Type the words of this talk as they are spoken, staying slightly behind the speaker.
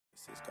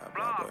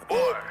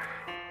Boy,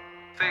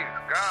 thank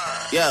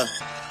God. Yeah.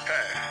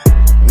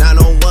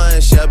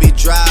 901 Shelby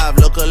Drive,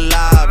 look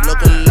alive,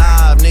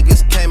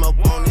 niggas came up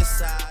on this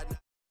side.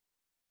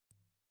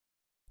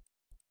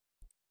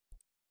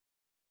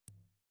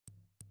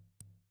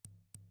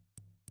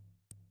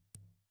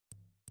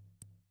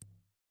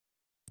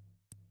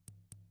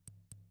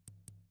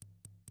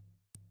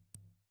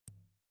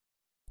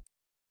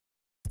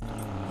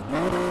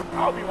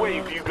 I'll be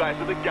waiting for you guys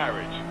at the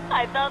garage.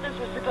 I thought this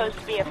was supposed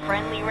to be a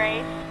friendly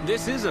race.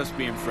 This is us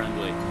being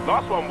friendly.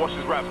 Last one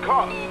washes Rap's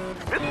cars.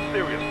 This is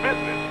serious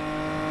business.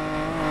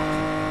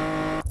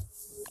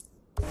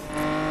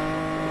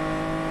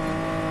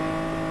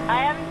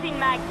 I haven't seen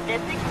Max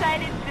this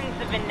excited since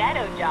the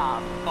Veneto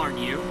job. Aren't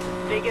you?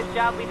 Biggest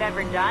job we've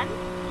ever done?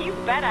 You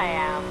bet I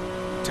am.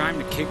 Time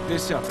to kick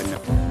this up in the...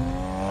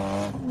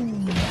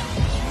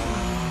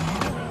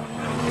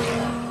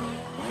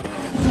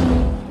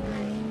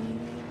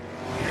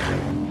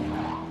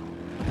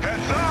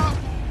 Heads up!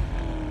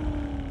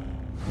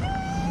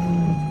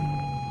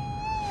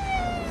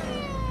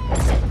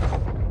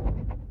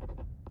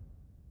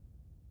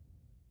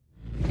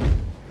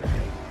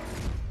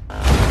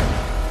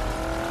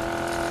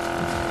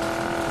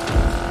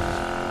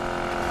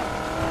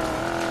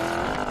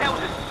 That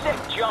was a sick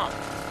jump.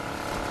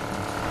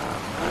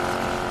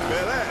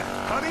 Bel Air,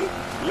 honey,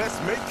 let's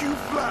make you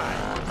fly.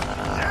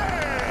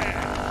 Yeah!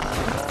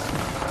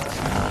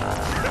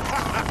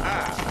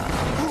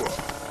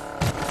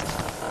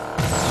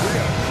 We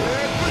are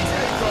cleared for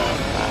takeoff.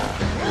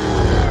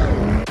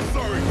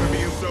 Sorry for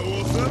being so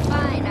awesome.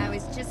 Fine, I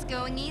was just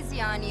going easy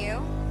on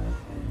you.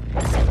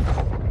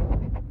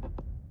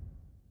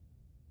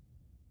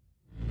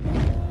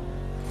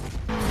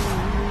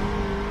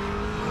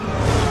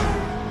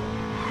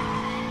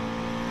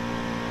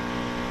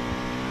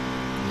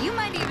 You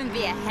might even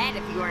be ahead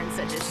if you weren't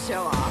such a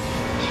show-off.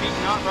 She's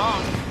not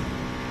wrong.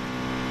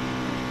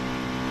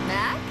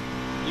 Mac?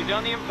 You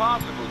done the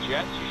impossible,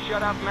 Jets. You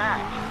shut up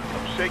Mac.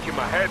 I'm shaking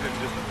my head in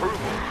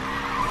disapproval.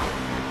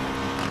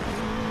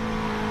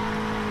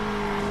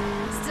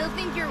 Still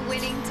think you're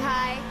winning,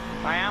 Ty?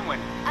 I am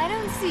winning. I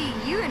don't see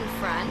you in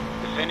front.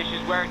 The finish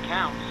is where it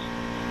counts.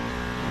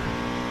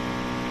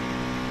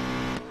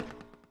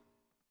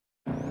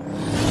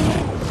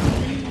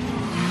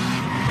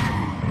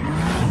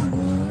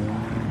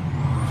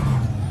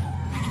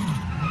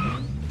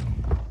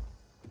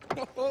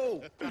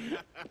 Oh!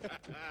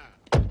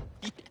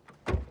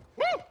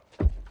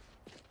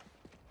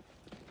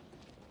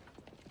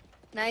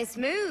 Nice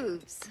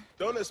moves.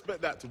 Don't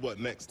expect that to work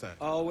next time.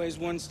 Always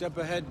one step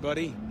ahead,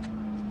 buddy.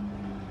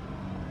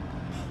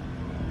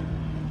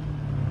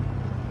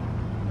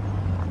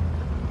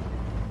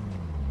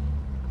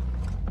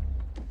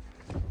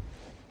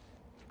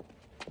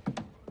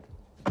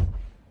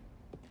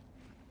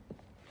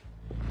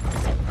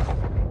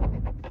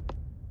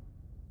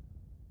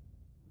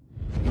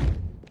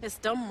 It's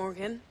done,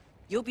 Morgan.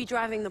 You'll be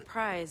driving the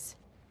prize.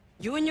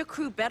 You and your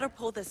crew better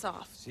pull this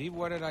off. See,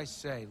 what did I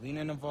say?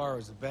 Lena Navarro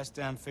is the best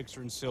damn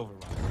fixer in Silver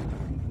Rock.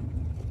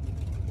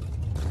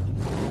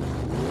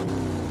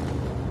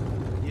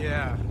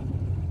 Yeah.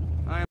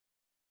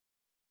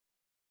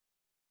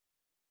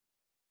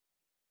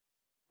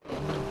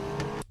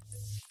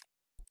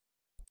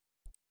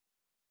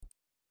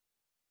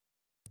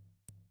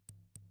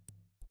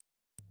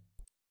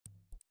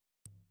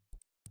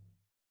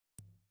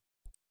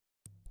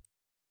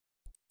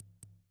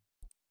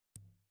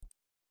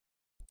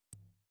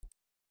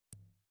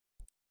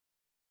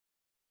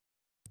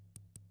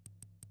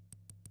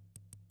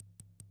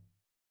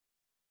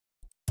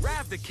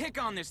 Rav, the kick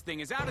on this thing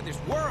is out of this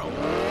world.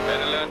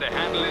 Better learn to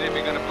handle it if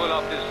you're gonna pull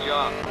off this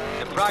job.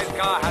 The prize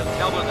car has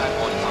double that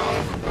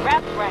horsepower.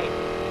 Rap's right.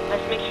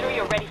 Let's make sure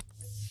you're ready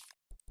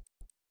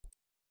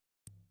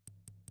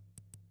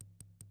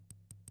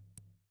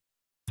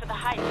for the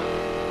heist.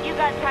 You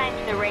got time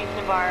to the race,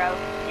 Navarro.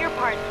 Your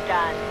part's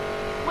done.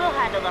 We'll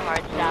handle the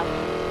hard stuff.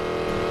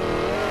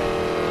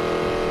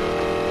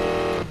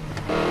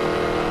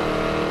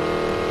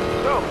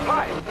 So,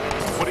 hi.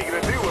 What are you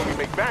gonna do when we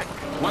make bank?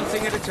 One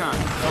thing at a time,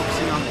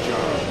 focusing on the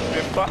job.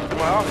 Been busting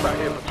my ass out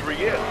here for 3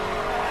 years.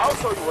 I'll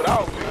tell you what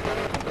I'll do.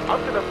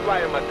 I'm gonna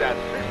fly in my dad's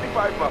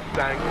 65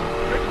 Mustang,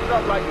 fix it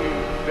up like new,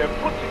 then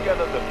put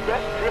together the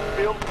best drift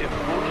film in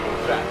Fortune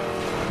Fat.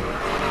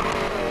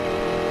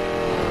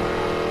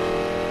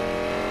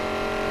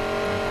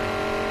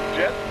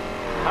 Jess,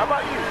 how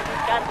about you?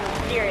 Got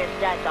some serious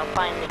debts I'll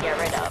finally get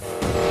rid of.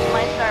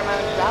 Might start my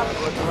own shop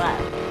with what's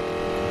left.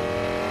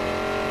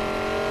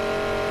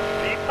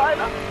 See,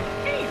 Tyler?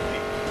 Easy.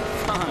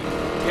 Fine.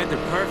 Get the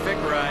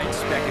perfect ride,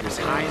 spec it as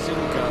high as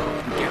it'll go,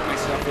 and get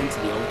myself into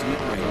the ultimate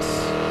race.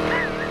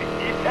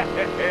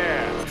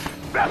 Yeah,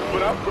 that's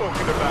what I'm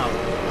talking about.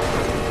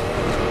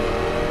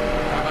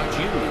 How about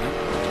you, Lena?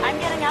 I'm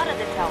getting out of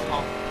this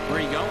hellhole. Where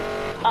are you going?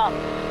 Up.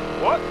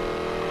 What?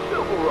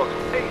 Silver Rock's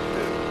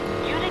aces.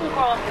 You didn't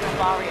crawl up in the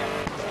ORION.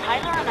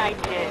 Tyler and I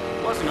did.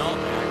 Wasn't all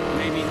that.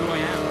 Maybe who I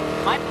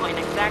am. My point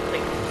exactly.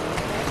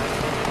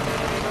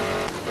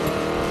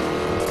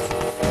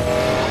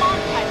 Come on,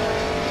 Tyler.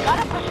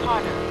 push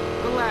harder.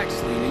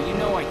 Relax, Lena. You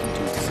know I can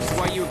do this. This is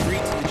why you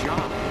agreed to the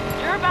job.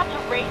 You're about to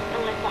race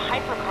and lift a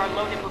hypercar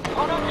loaded with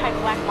prototype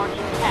black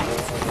market tech.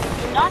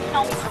 Do not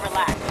tell me to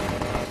relax.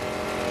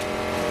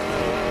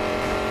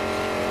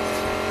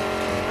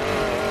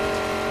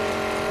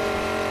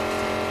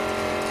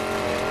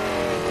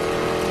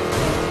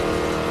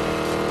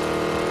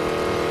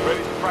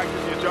 Ready to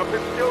practice your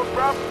jumping skills,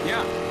 bruv?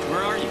 Yeah.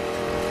 Where are you?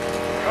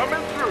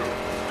 Coming through.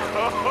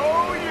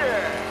 Oh,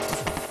 yeah.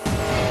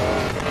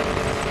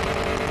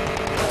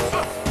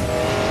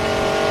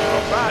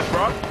 Not bad,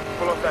 bruv.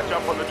 Pull off that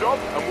jump on the job,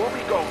 and we'll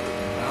be golden.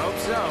 I hope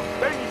so.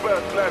 Baby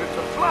bird's learning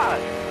to fly.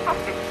 I'm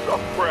so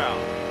proud.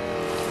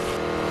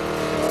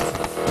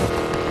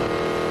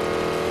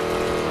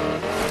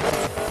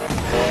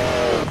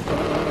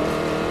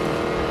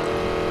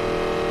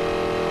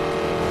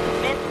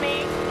 Miss me?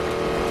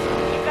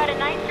 You've got a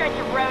nice stretch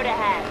of road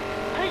ahead.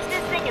 Push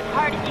this thing as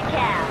hard as you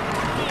can.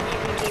 See if you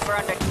can keep her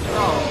under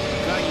control.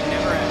 No, you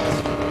never asked.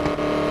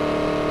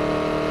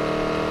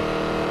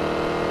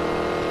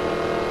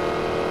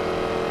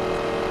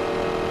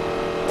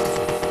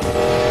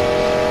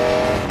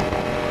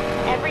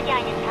 Every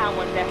gang in town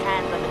wants their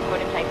hands on the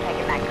prototype tech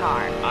in that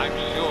car. I'm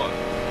sure.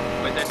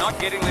 But they're not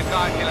getting the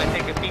car till I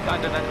take a peek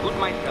under that hood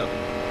myself.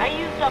 I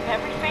used up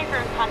every favor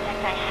and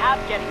contact I have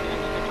getting you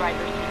into the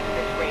driver's seat for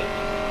this race.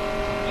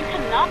 You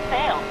cannot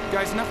fail.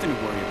 Guys, nothing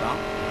to worry about.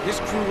 This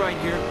crew right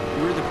here,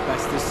 we're the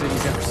best this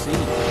city's ever seen.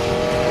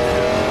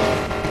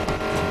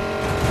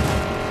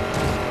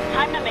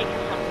 Time to make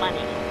us some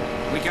money.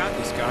 We got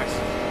this, guys.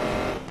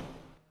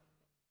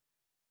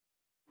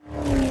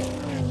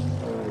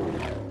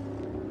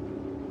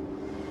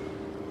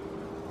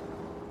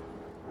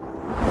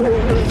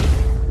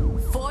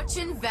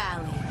 Fortune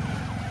Valley,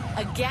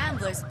 a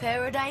gambler's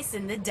paradise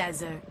in the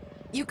desert.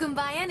 You can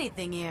buy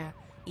anything here,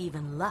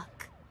 even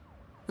luck.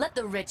 Let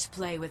the rich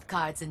play with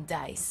cards and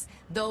dice.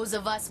 Those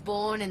of us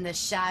born in the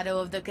shadow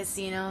of the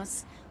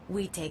casinos,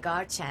 we take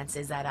our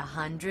chances at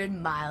 100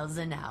 miles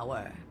an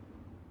hour.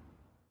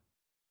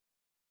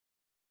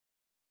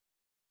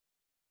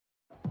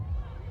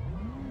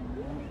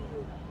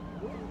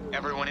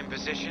 Everyone in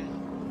position?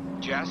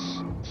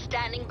 Jess?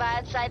 Standing by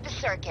outside the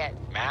circuit.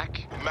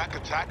 Mac? Mac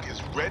Attack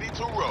is ready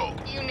to roll.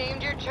 You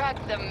named your truck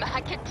the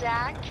Mac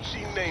Attack?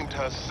 She named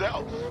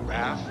herself.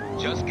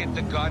 Raph, just get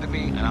the car to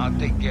me and I'll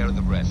take care of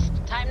the rest.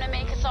 Time to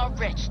make us all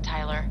rich,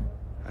 Tyler.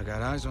 I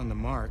got eyes on the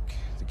mark.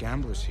 The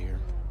gambler's here.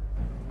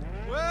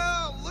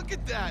 Well, look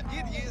at that.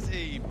 It is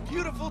a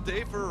beautiful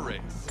day for a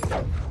race.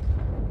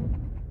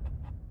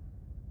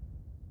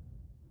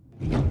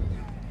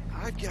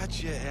 I've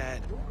got you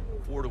at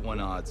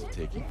 4-to-1 odds of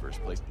taking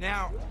first place.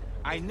 Now,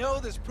 I know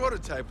this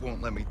prototype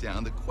won't let me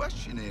down. The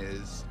question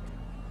is,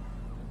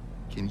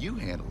 can you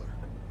handle her?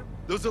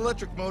 Those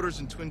electric motors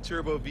and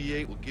twin-turbo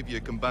V8 will give you a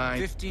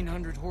combined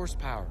 1,500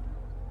 horsepower.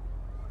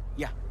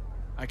 Yeah,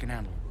 I can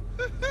handle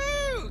it.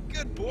 Woohoo!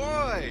 Good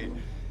boy!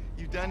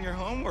 You've done your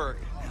homework.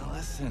 Now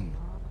listen,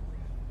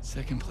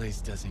 second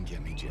place doesn't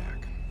get me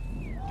jack.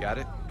 Got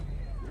it?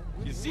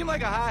 You seem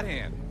like a hot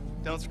hand.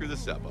 Don't screw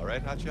this up, all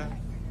right, hotshot?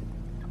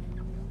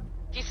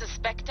 Do you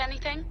suspect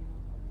anything?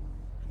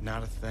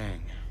 Not a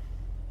thing.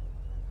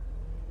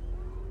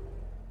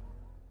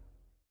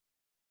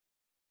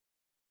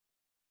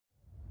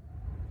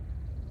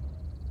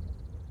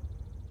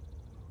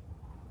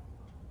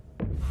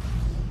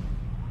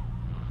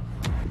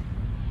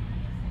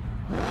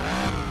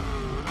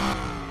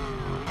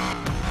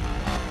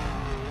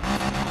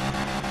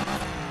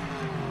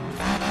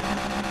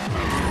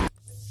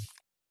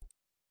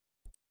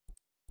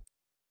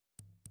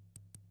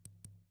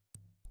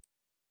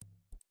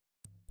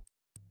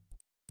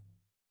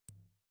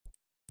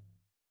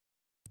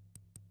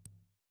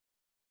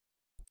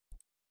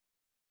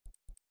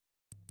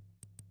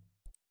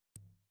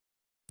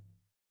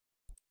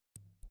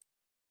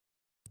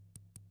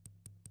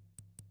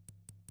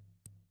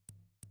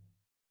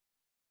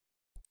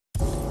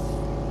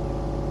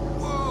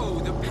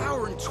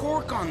 Power and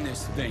torque on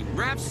this thing.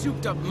 Rap's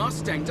souped-up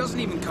Mustang doesn't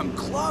even come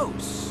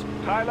close.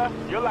 Tyler,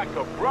 you're like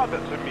a brother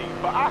to me,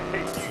 but I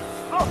hate you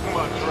so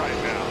much right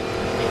now.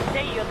 They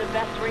say you're the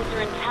best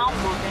racer in town,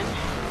 Morgan.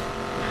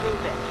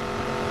 Prove it.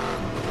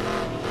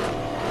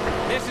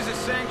 This is a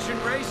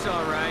sanctioned race,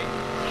 all right.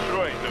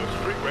 Sure ain't no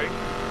street race.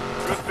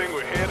 Good thing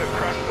we're here to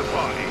crash the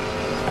party.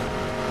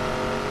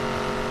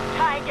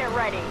 Ty, get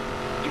ready.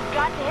 You've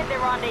got to hit the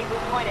rendezvous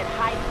point at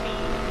high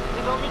speed.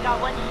 We've only got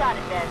one shot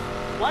at this.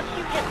 Once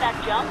you hit that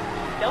jump,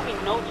 there'll be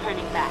no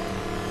turning back.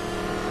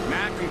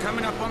 Mac, I'm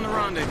coming up on the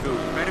rendezvous.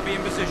 Better be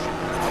in position.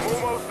 I'm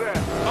almost there.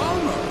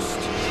 Almost.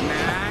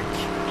 Mac.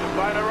 Just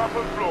line her up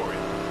and floor it.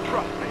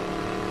 Trust me.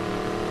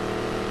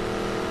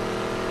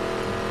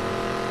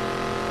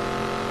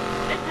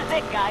 This is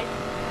it, guys.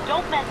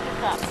 Don't mess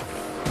this up.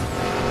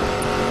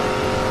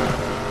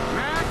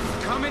 Mac,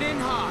 coming in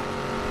hot.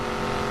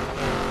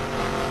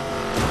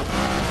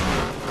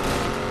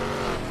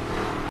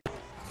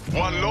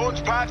 One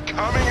launch pad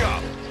coming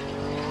up.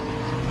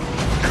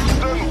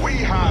 Houston, we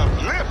have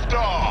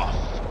liftoff.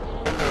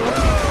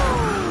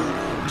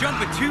 Jump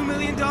a $2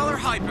 million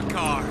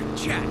hypercar.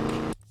 Check.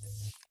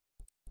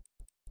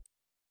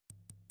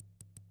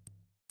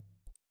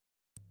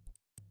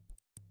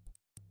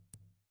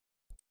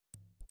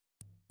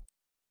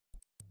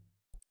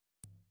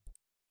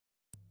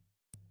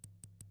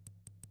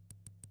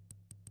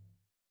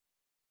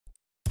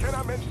 Can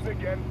I mention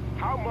again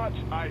how much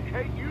I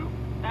hate you?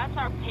 That's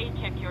our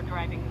paycheck you're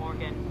driving,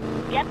 Morgan.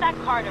 Get that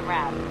car to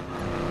Rav.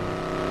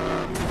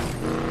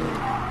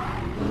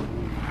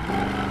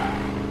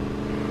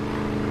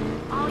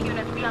 All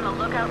units be on the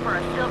lookout for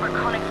a silver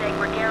Koenigsegg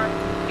Regera.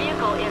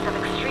 Vehicle is of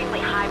extremely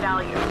high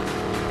value.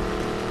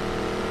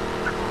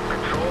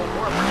 Control,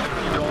 more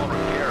pursuit stolen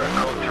Regera,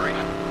 code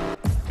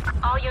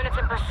 3. All units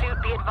in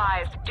pursuit be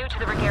advised, due to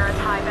the Regera's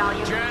high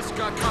value. Jess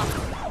got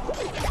covered.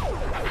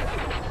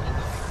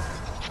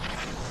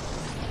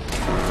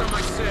 It's on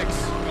my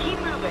 6. Keep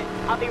moving.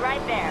 I'll be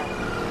right there.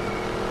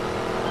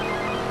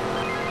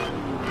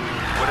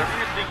 Whatever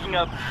you're thinking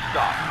of,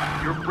 stop.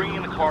 You're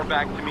bringing the car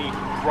back to me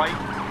right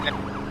now.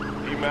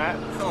 He mad?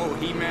 Oh,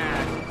 he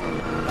mad.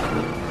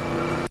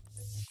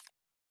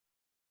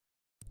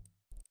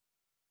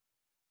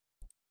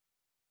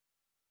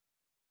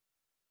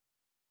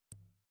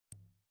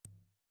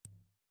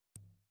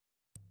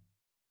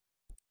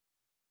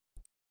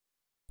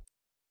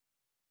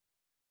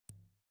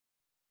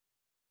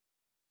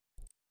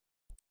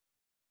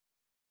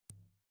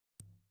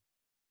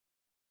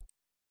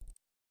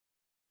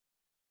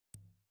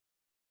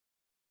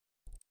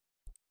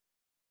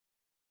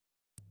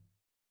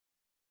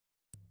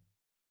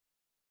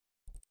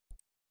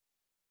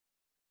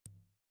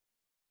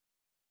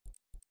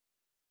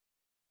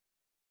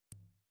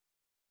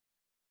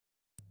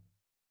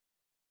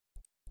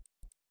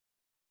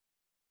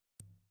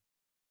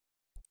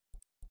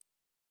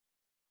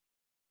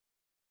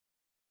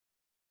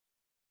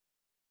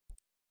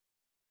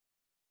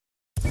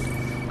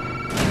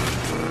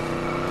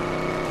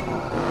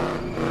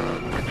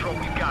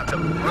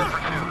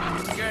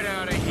 Get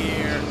out of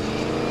here.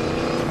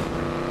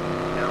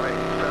 Now,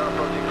 stop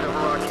approaching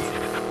Silver Rock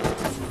East.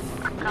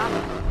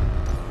 Copy.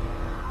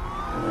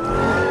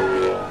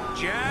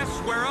 Jess,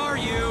 where are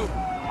you?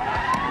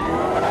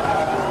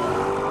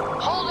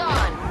 Hold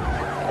on.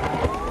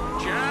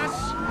 Jess?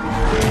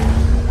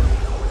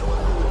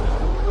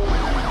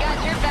 Got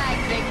your back,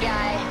 big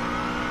guy.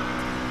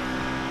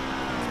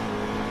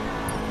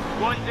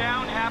 One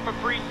down, half a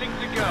precinct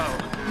to go.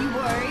 You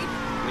worried?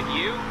 With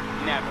you,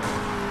 never.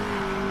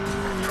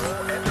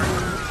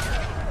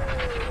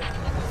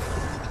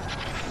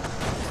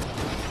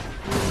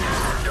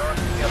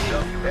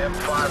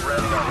 M5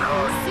 ready on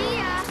code. See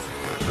ya!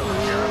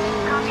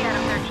 Copy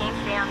Adam 13,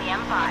 stay on the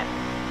M5.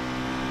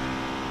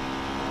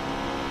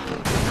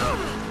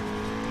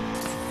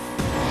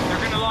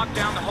 They're gonna lock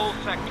down the whole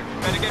sector.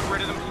 Better get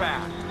rid of them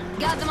fast.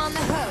 Got them on the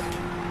hook.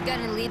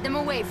 Gonna lead them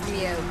away from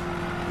you.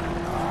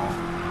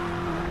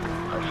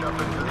 I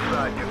shoved it to the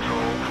side,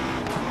 Control.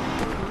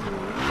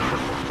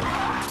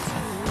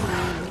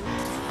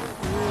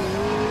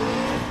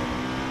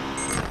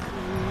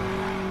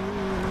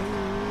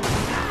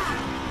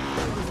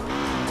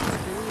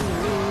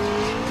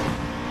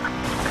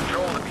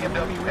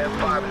 BMW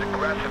M5 is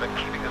aggressive in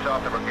keeping us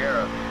off the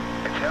Regera.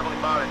 It's heavily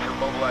mounted to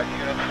mobilize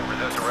units and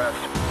resist arrest.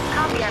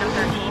 Copy Adam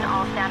 13,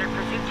 all standard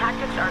pursuit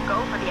tactics are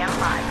go for the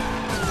M5.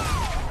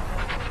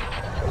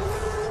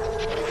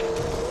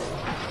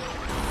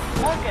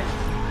 Morgan,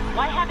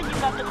 why haven't you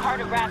got the car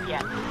to Rav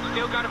yet?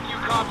 Still got a few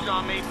cops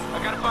on me.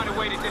 I gotta find a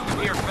way to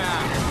disappear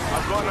fast.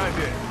 I've got an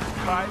idea.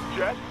 Kai,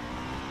 Jess,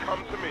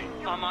 come to me.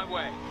 On my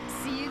way.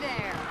 See you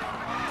there.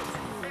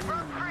 They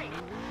broke free.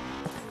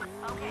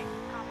 Okay.